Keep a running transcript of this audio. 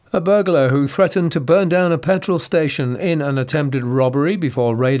A burglar who threatened to burn down a petrol station in an attempted robbery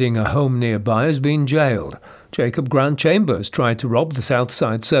before raiding a home nearby has been jailed. Jacob Grant Chambers tried to rob the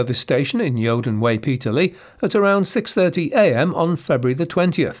Southside service station in Yoden Way, Peterlee, at around 6:30 a.m. on February the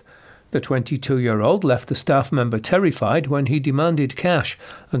 20th. The 22-year-old left the staff member terrified when he demanded cash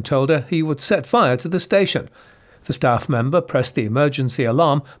and told her he would set fire to the station. The staff member pressed the emergency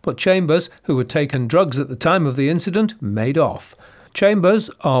alarm, but Chambers, who had taken drugs at the time of the incident, made off. Chambers,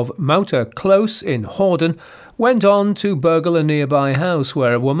 of Mouter Close in Hordern, went on to burgle a nearby house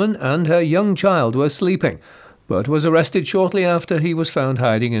where a woman and her young child were sleeping, but was arrested shortly after he was found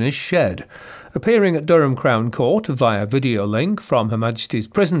hiding in his shed. Appearing at Durham Crown Court via video link from Her Majesty's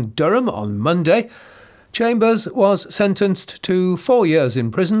Prison, Durham, on Monday, Chambers was sentenced to 4 years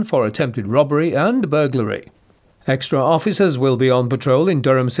in prison for attempted robbery and burglary. Extra officers will be on patrol in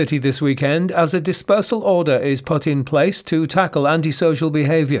Durham City this weekend as a dispersal order is put in place to tackle antisocial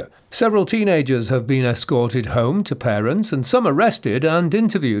behaviour. Several teenagers have been escorted home to parents and some arrested and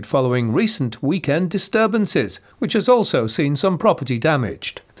interviewed following recent weekend disturbances, which has also seen some property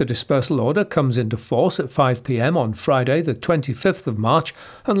damaged. The dispersal order comes into force at 5 p.m. on Friday the 25th of March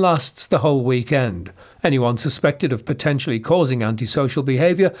and lasts the whole weekend. Anyone suspected of potentially causing antisocial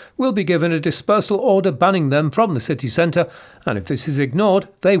behaviour will be given a dispersal order banning them from the city centre, and if this is ignored,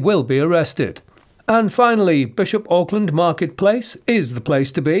 they will be arrested. And finally, Bishop Auckland Marketplace is the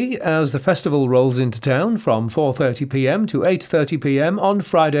place to be as the festival rolls into town from 4:30 p.m. to 8:30 p.m. on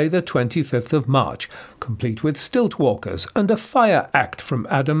Friday the 25th of March, complete with stilt walkers and a fire act from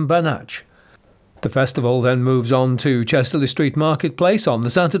Adam Banach. The festival then moves on to Chesterley Street Marketplace on the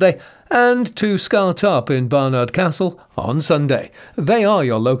Saturday and to Scartop in Barnard Castle on Sunday. They are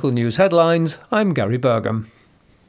your local news headlines. I'm Gary Burgum.